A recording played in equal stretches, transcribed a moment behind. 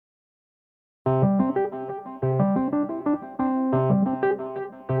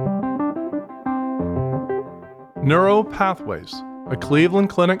Neuro Pathways, a Cleveland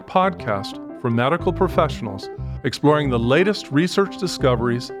Clinic podcast for medical professionals exploring the latest research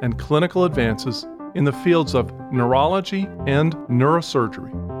discoveries and clinical advances in the fields of neurology and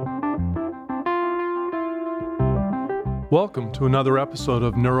neurosurgery. Welcome to another episode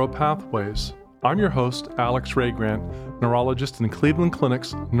of Neuro Pathways. I'm your host, Alex Ray Grant, neurologist in Cleveland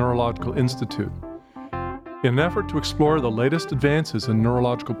Clinic's Neurological Institute. In an effort to explore the latest advances in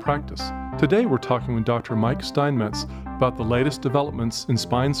neurological practice, today we're talking with Dr. Mike Steinmetz about the latest developments in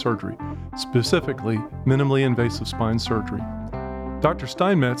spine surgery, specifically minimally invasive spine surgery. Dr.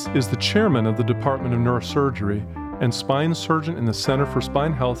 Steinmetz is the chairman of the Department of Neurosurgery and spine surgeon in the Center for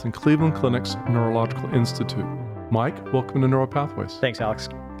Spine Health in Cleveland Clinic's Neurological Institute. Mike, welcome to Neuro Pathways. Thanks, Alex.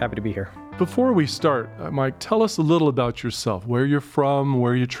 Happy to be here. Before we start, Mike, tell us a little about yourself, where you're from,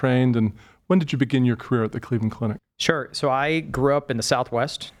 where you trained, and when did you begin your career at the Cleveland Clinic? Sure. So I grew up in the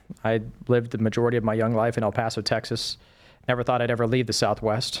Southwest. I lived the majority of my young life in El Paso, Texas. Never thought I'd ever leave the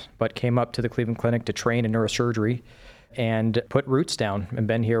Southwest, but came up to the Cleveland Clinic to train in neurosurgery and put roots down and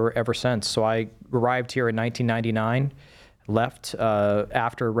been here ever since. So I arrived here in 1999, left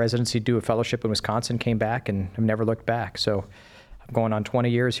after residency, do a fellowship in Wisconsin, came back, and have never looked back. So I'm going on 20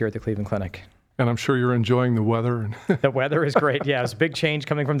 years here at the Cleveland Clinic. And I'm sure you're enjoying the weather. The weather is great. Yeah, it's a big change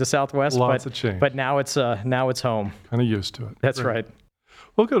coming from the Southwest. Lots of change. But now it's home. Kind of used to it. That's right.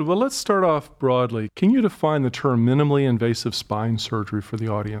 Well, good. Well, let's start off broadly. Can you define the term minimally invasive spine surgery for the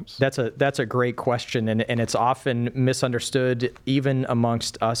audience? That's a great question, and it's often misunderstood even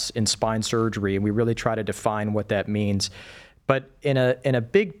amongst us in spine surgery, and we really try to define what that means. But in a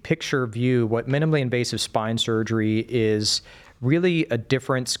big picture view, what minimally invasive spine surgery is really a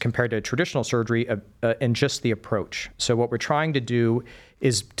difference compared to traditional surgery in just the approach. So what we're trying to do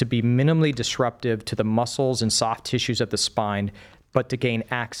is to be minimally disruptive to the muscles and soft tissues of the spine, but to gain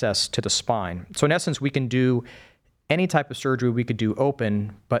access to the spine. So in essence, we can do any type of surgery we could do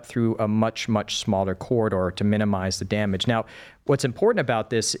open, but through a much, much smaller corridor to minimize the damage. Now, what's important about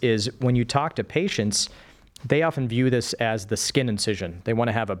this is when you talk to patients, they often view this as the skin incision. They want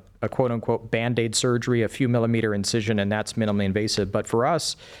to have a quote-unquote Band-Aid surgery, a few millimeter incision, and that's minimally invasive. But for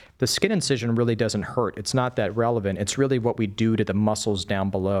us, the skin incision really doesn't hurt. It's not that relevant. It's really what we do to the muscles down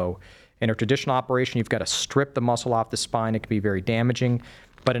below. In a traditional operation, you've got to strip the muscle off the spine. It can be very damaging.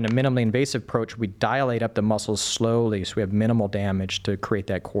 But in a minimally invasive approach, we dilate up the muscles slowly so we have minimal damage to create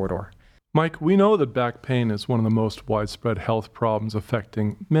that corridor. Mike, we know that back pain is one of the most widespread health problems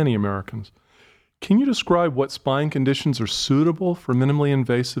affecting many Americans. Can you describe what spine conditions are suitable for minimally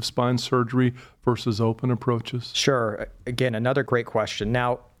invasive spine surgery versus open approaches? Sure. Again, another great question.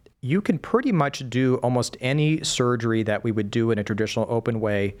 Now, you can pretty much do almost any surgery that we would do in a traditional open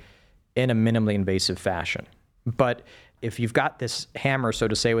way in a minimally invasive fashion. But if you've got this hammer, so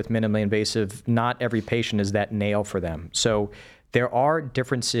to say, with minimally invasive, not every patient is that nail for them. So there are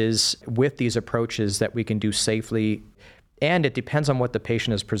differences with these approaches that we can do safely, and it depends on what the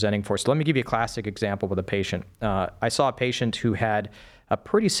patient is presenting for. So let me give you a classic example with a patient. I saw a patient who had a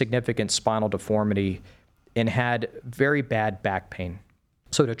pretty significant spinal deformity and had very bad back pain.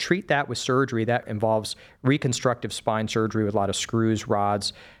 So to treat that with surgery, that involves reconstructive spine surgery with a lot of screws,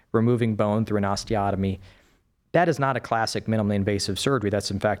 rods, removing bone through an osteotomy. That is not a classic minimally invasive surgery. That's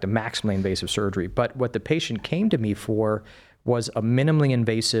in fact a maximally invasive surgery. But what the patient came to me for was a minimally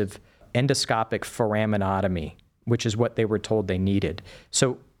invasive endoscopic foraminotomy, which is what they were told they needed.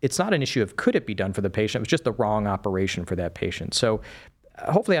 So it's not an issue of could it be done for the patient, it was just the wrong operation for that patient. So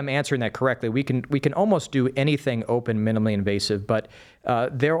hopefully I'm answering that correctly. We can almost do anything open minimally invasive, but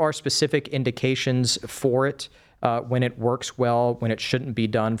there are specific indications for it when it works well, when it shouldn't be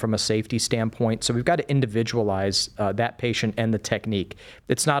done from a safety standpoint. So we've got to individualize that patient and the technique.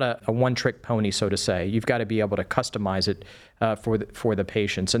 It's not a one-trick pony, so to say. You've got to be able to customize it for the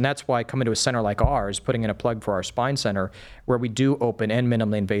patients. And that's why coming to a center like ours, putting in a plug for our spine center, where we do open and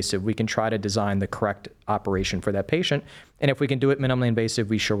minimally invasive, we can try to design the correct operation for that patient. And if we can do it minimally invasive,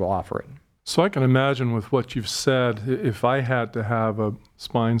 we sure will offer it. So I can imagine with what you've said, if I had to have a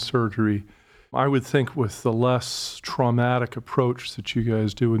spine surgery, I would think with the less traumatic approach that you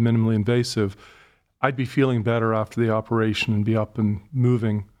guys do with minimally invasive, I'd be feeling better after the operation and be up and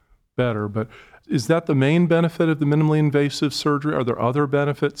moving better. But is that the main benefit of the minimally invasive surgery? Are there other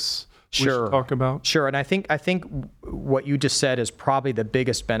benefits we should talk about? Sure. And I think what you just said is probably the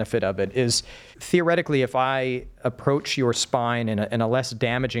biggest benefit of it is theoretically, if I approach your spine in a less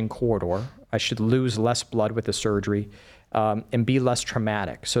damaging corridor, I should lose less blood with the surgery. And be less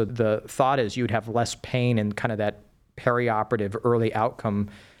traumatic. So the thought is you'd have less pain and kind of that perioperative early outcome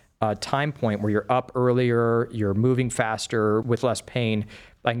time point where you're up earlier, you're moving faster with less pain,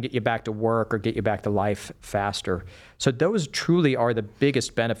 I can get you back to work or get you back to life faster. So those truly are the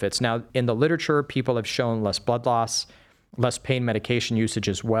biggest benefits. Now, in the literature, people have shown less blood loss, less pain medication usage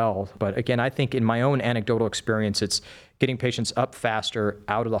as well. But again, I think in my own anecdotal experience, it's getting patients up faster,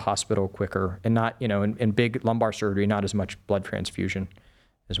 out of the hospital quicker, and not, in big lumbar surgery, not as much blood transfusion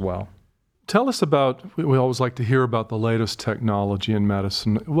as well. Tell us about, we always like to hear about the latest technology in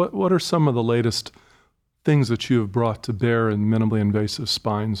medicine. What are some of the latest things that you have brought to bear in minimally invasive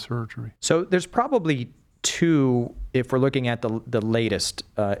spine surgery? So there's probably two, if we're looking at the latest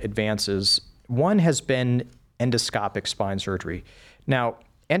advances. One has been endoscopic spine surgery. Now,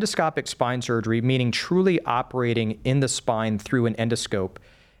 endoscopic spine surgery, meaning truly operating in the spine through an endoscope,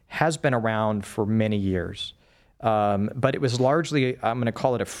 has been around for many years. But it was largely, I'm going to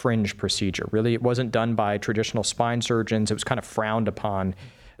call it a fringe procedure. Really, it wasn't done by traditional spine surgeons. It was kind of frowned upon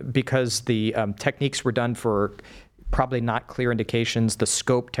because the techniques were done for probably not clear indications. The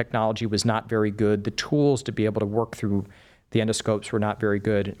scope technology was not very good. The tools to be able to work through the endoscopes were not very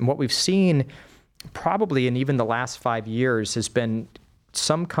good. And what we've seen probably in even the last 5 years has been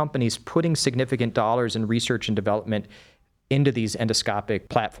some companies putting significant dollars in research and development into these endoscopic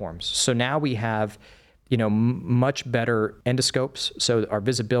platforms. So now we have much better endoscopes. So our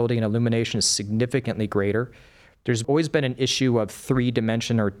visibility and illumination is significantly greater. There's always been an issue of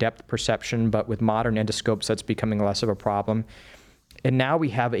 3-dimension or depth perception, but with modern endoscopes, that's becoming less of a problem. And now we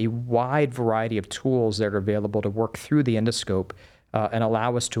have a wide variety of tools that are available to work through the endoscope and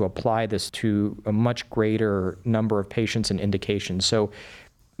allow us to apply this to a much greater number of patients and indications. So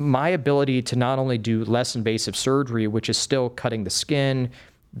my ability to not only do less invasive surgery, which is still cutting the skin,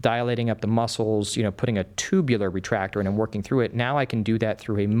 dilating up the muscles, putting a tubular retractor in and working through it, now I can do that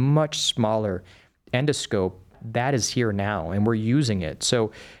through a much smaller endoscope. That is here now, and we're using it.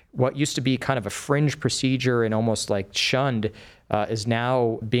 So what used to be kind of a fringe procedure and almost like shunned is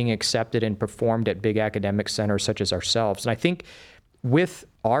now being accepted and performed at big academic centers such as ourselves. And I think with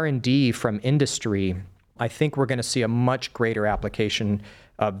R&D from industry, I think we're going to see a much greater application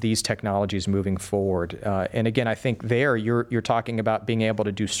of these technologies moving forward. And again, I think there you're talking about being able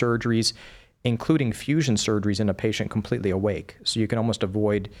to do surgeries, including fusion surgeries in a patient completely awake. So you can almost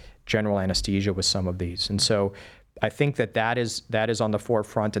avoid general anesthesia with some of these. And so I think that is on the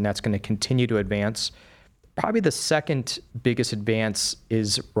forefront, and that's going to continue to advance. Probably the second biggest advance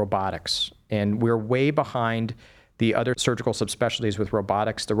is robotics. And we're way behind the other surgical subspecialties with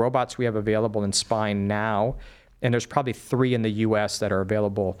robotics. The robots we have available in spine now, and there's probably 3 in the US that are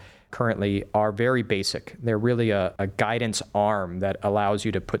available currently, are very basic. They're really a guidance arm that allows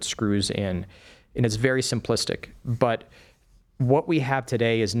you to put screws in, and it's very simplistic. But what we have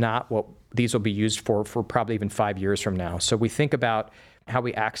today is not what these will be used for probably even 5 years from now. So we think about how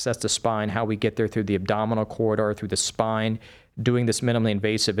we access the spine, how we get there through the abdominal corridor, through the spine, doing this minimally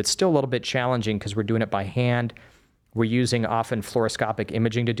invasive. It's still a little bit challenging because we're doing it by hand. We're using often fluoroscopic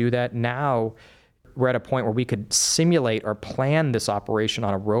imaging to do that. Now we're at a point where we could simulate or plan this operation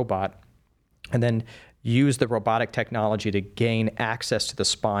on a robot and then use the robotic technology to gain access to the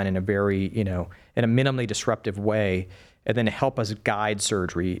spine in a very, in a minimally disruptive way, and then help us guide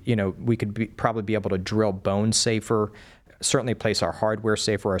surgery. We could probably be able to drill bone safer, certainly place our hardware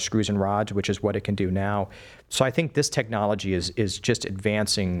safer, our screws and rods, which is what it can do now. So I think this technology is just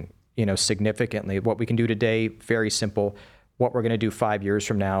advancing, significantly. What we can do today, very simple. What we're going to do 5 years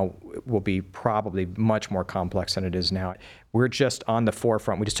from now will be probably much more complex than it is now. We're just on the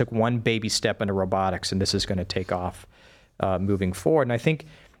forefront. We just took one baby step into robotics, and this is going to take off moving forward. And I think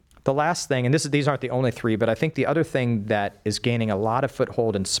the last thing, and these aren't the only 3, but I think the other thing that is gaining a lot of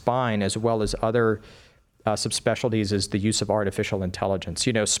foothold in spine as well as other subspecialties is the use of artificial intelligence.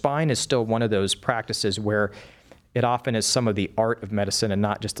 Spine is still one of those practices where it often is some of the art of medicine and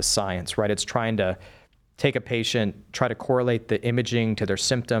not just the science, right? It's trying to take a patient, try to correlate the imaging to their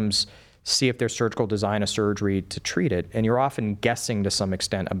symptoms, see if there's surgical design of surgery to treat it. And you're often guessing to some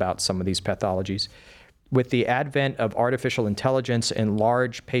extent about some of these pathologies. With the advent of artificial intelligence and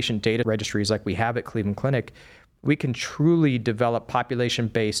large patient data registries like we have at Cleveland Clinic, we can truly develop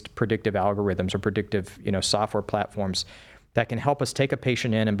population-based predictive algorithms or predictive, software platforms that can help us take a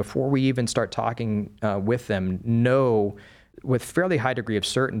patient in, and before we even start talking with them, know with fairly high degree of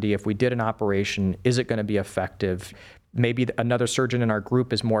certainty if we did an operation, is it going to be effective? Maybe another surgeon in our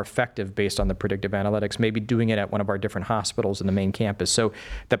group is more effective based on the predictive analytics, maybe doing it at one of our different hospitals in the main campus. So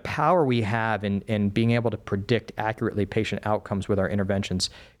the power we have in being able to predict accurately patient outcomes with our interventions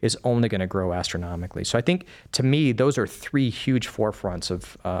is only going to grow astronomically. So I think, to me, those are 3 huge forefronts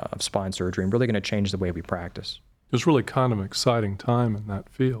of spine surgery and really going to change the way we practice. It's really kind of an exciting time in that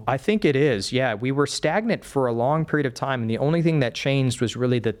field. I think it is. Yeah, we were stagnant for a long period of time, and the only thing that changed was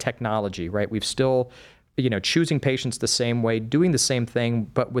really the technology, right? We've still, choosing patients the same way, doing the same thing,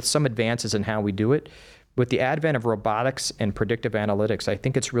 but with some advances in how we do it. With the advent of robotics and predictive analytics, I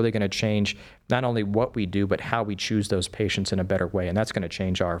think it's really going to change not only what we do, but how we choose those patients in a better way, and that's going to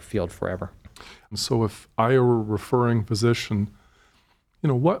change our field forever. And so if I were a referring physician,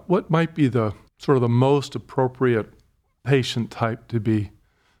 what might be the sort of the most appropriate patient type to be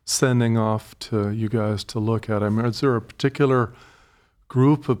sending off to you guys to look at? I mean, is there a particular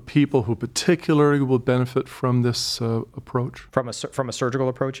group of people who particularly will benefit from this approach? From a surgical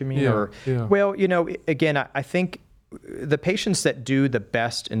approach, you mean? Yeah. Well, again, I think the patients that do the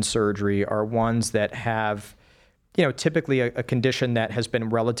best in surgery are ones that have, typically a condition that has been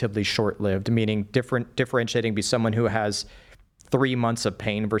relatively short-lived, meaning differentiating be someone who has 3 months of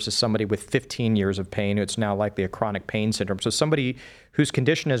pain versus somebody with 15 years of pain. It's now likely a chronic pain syndrome. So somebody whose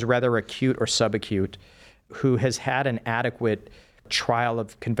condition is rather acute or subacute, who has had an adequate trial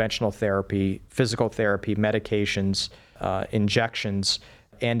of conventional therapy, physical therapy, medications, injections,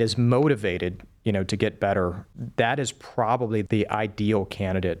 and is motivated, to get better, that is probably the ideal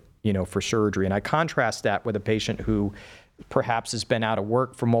candidate, for surgery. And I contrast that with a patient who perhaps has been out of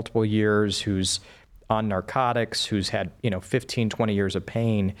work for multiple years, who's on narcotics, who's had 15, 20 years of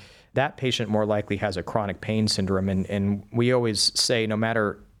pain. That patient more likely has a chronic pain syndrome. And we always say no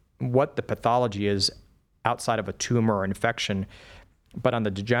matter what the pathology is outside of a tumor or infection, but on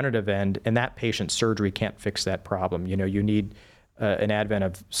the degenerative end, in that patient, surgery can't fix that problem. You need an advent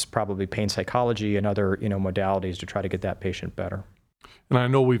of probably pain psychology and other modalities to try to get that patient better. And I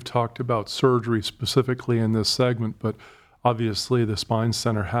know we've talked about surgery specifically in this segment, but obviously the Spine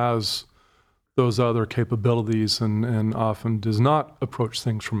Center has those other capabilities and often does not approach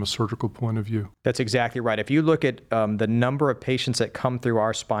things from a surgical point of view. That's exactly right. If you look at the number of patients that come through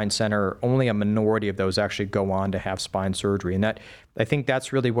our spine center, only a minority of those actually go on to have spine surgery. And I think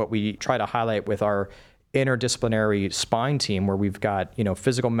that's really what we try to highlight with our interdisciplinary spine team, where we've got,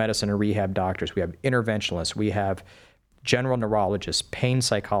 physical medicine and rehab doctors, we have interventionalists, we have general neurologists, pain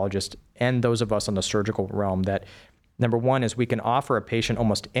psychologists, and those of us on the surgical realm that number one is we can offer a patient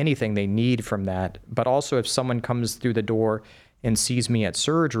almost anything they need from that, but also if someone comes through the door and sees me at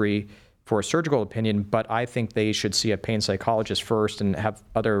surgery for a surgical opinion, but I think they should see a pain psychologist first and have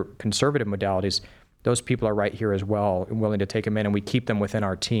other conservative modalities, those people are right here as well and willing to take them in, and we keep them within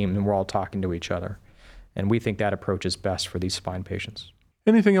our team and we're all talking to each other. And we think that approach is best for these spine patients.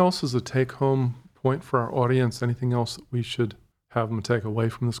 Anything else as a take-home point for our audience? Anything else that we should have them take away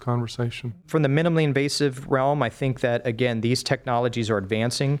from this conversation? From the minimally invasive realm, I think that, again, these technologies are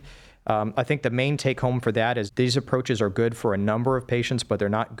advancing. I think the main take-home for that is these approaches are good for a number of patients, but they're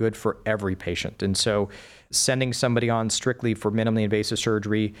not good for every patient. And so sending somebody on strictly for minimally invasive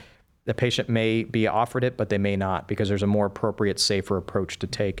surgery, the patient may be offered it, but they may not, because there's a more appropriate, safer approach to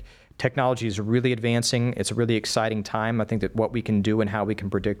take. Technology is really advancing. It's a really exciting time. I think that what we can do and how we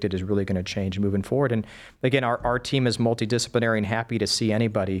can predict it is really going to change moving forward. And again, our team is multidisciplinary and happy to see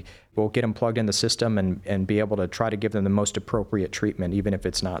anybody. We'll get them plugged in the system and be able to try to give them the most appropriate treatment, even if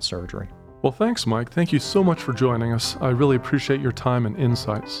it's not surgery. Well, thanks, Mike. Thank you so much for joining us. I really appreciate your time and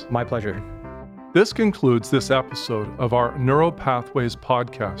insights. My pleasure. This concludes this episode of our Neuropathways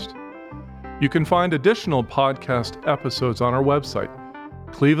podcast. You can find additional podcast episodes on our website,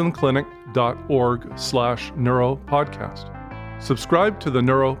 clevelandclinic.org/neuropodcast. Subscribe to the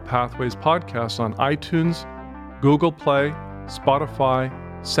Neuropathways podcast on iTunes, Google Play, Spotify,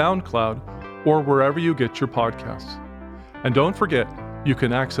 SoundCloud, or wherever you get your podcasts. And don't forget, you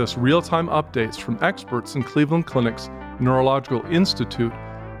can access real-time updates from experts in Cleveland Clinic's Neurological Institute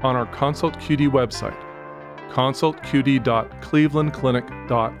on our Consult QD website,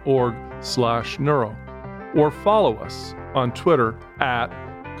 consultqd.clevelandclinic.org/neuro, or follow us on Twitter at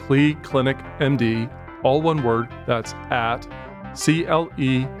CleClinicMD, all one word, that's at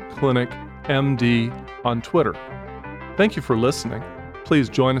CLEClinicMD on Twitter. Thank you for listening. Please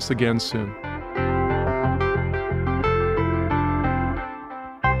join us again soon.